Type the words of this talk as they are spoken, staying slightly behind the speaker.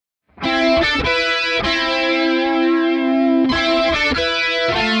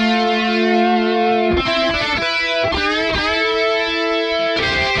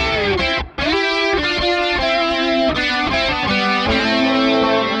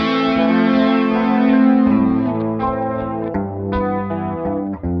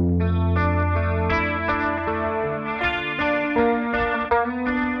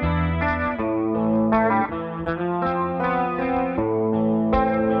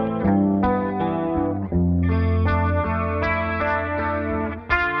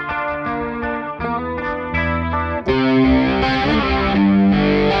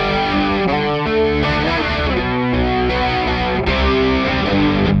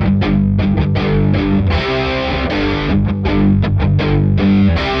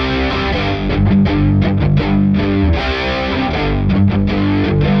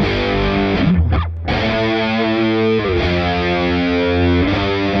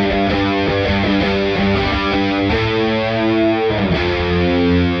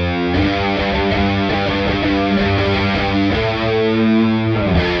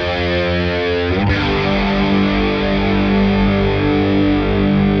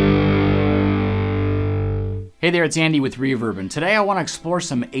Hey there, it's Andy with Reverb, and today I want to explore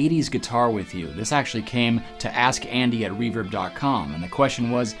some 80s guitar with you. This actually came to AskAndy at Reverb.com, and the question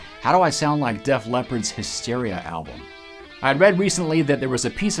was, how do I sound like Def Leppard's Hysteria album? I had read recently that there was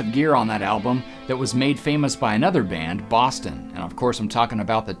a piece of gear on that album that was made famous by another band, Boston, and of course I'm talking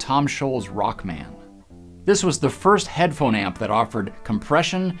about the Tom Scholz Rockman. This was the first headphone amp that offered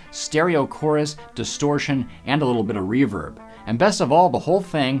compression, stereo chorus, distortion, and a little bit of reverb. And best of all, the whole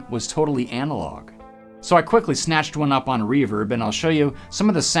thing was totally analog. So I quickly snatched one up on Reverb, and I'll show you some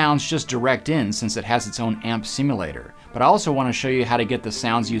of the sounds just direct in since it has its own amp simulator. But I also want to show you how to get the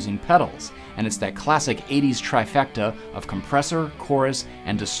sounds using pedals, and it's that classic 80s trifecta of compressor, chorus,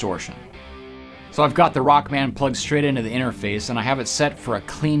 and distortion. So I've got the Rockman plugged straight into the interface, and I have it set for a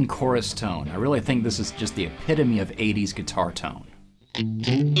clean chorus tone. I really think this is just the epitome of 80s guitar tone.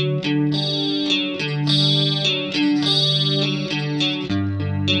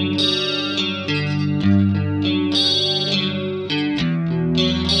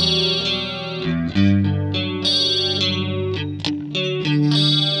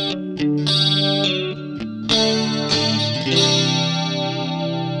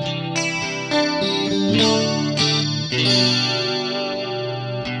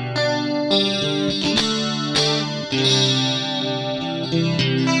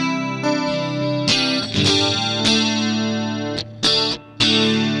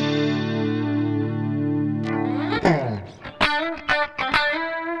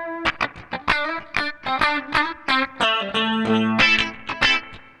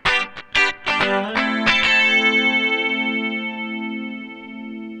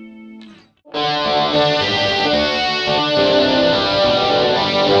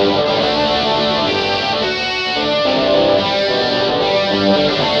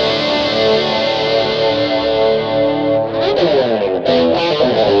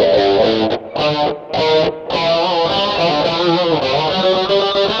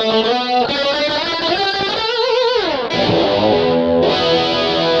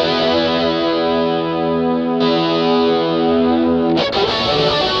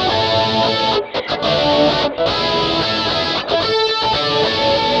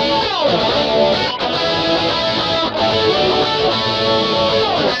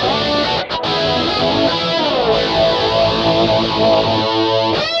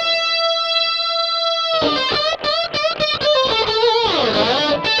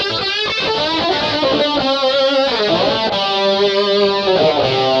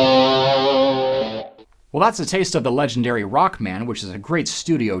 Well, that's a taste of the legendary Rockman, which is a great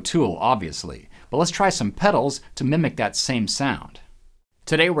studio tool, obviously. But let's try some pedals to mimic that same sound.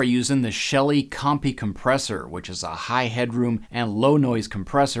 Today we're using the Chellee Compy compressor, which is a high headroom and low noise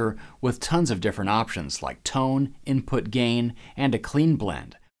compressor with tons of different options like tone, input gain, and a clean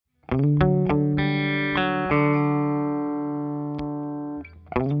blend.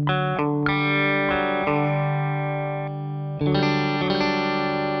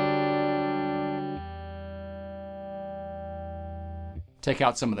 Take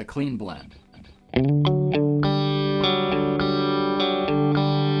out some of the clean blend.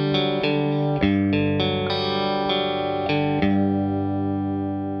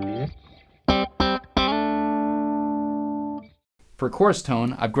 For chorus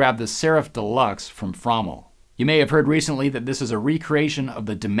tone, I've grabbed the Seraph Deluxe from Fromel. You may have heard recently that this is a recreation of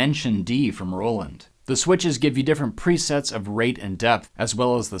the Dimension D from Roland. The switches give you different presets of rate and depth, as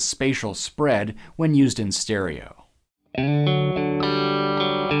well as the spatial spread when used in stereo.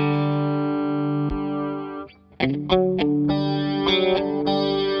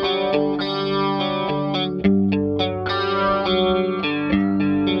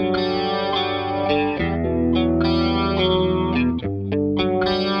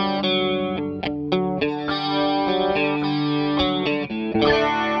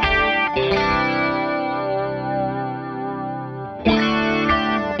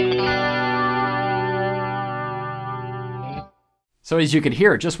 So as you could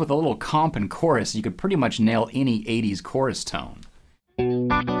hear, just with a little comp and chorus, you could pretty much nail any 80s chorus tone.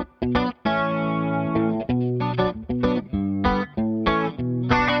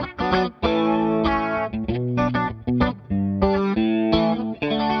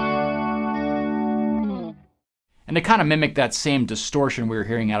 And to kind of mimic that same distortion we were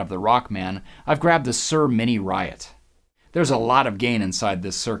hearing out of the Rockman, I've grabbed the Suhr Mini Riot. There's a lot of gain inside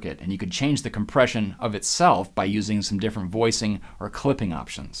this circuit, and you could change the compression of itself by using some different voicing or clipping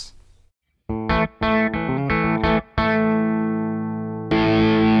options.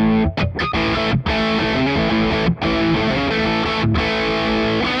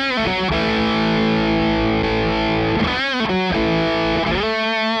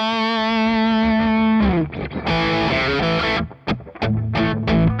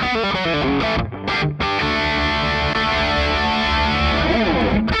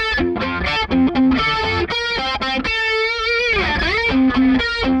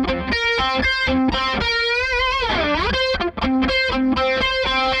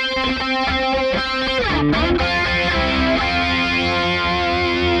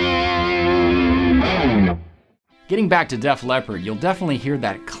 Getting back to Def Leppard, you'll definitely hear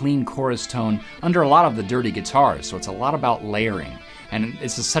that clean chorus tone under a lot of the dirty guitars, so it's a lot about layering. And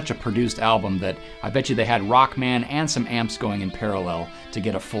this is such a produced album that I bet you they had Rockman and some amps going in parallel to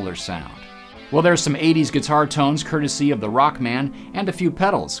get a fuller sound. Well, there's some 80s guitar tones courtesy of the Rockman and a few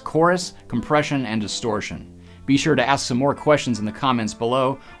pedals, chorus, compression, and distortion. Be sure to ask some more questions in the comments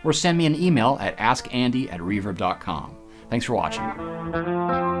below or send me an email at askandy@reverb.com. Thanks for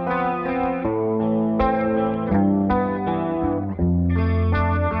watching.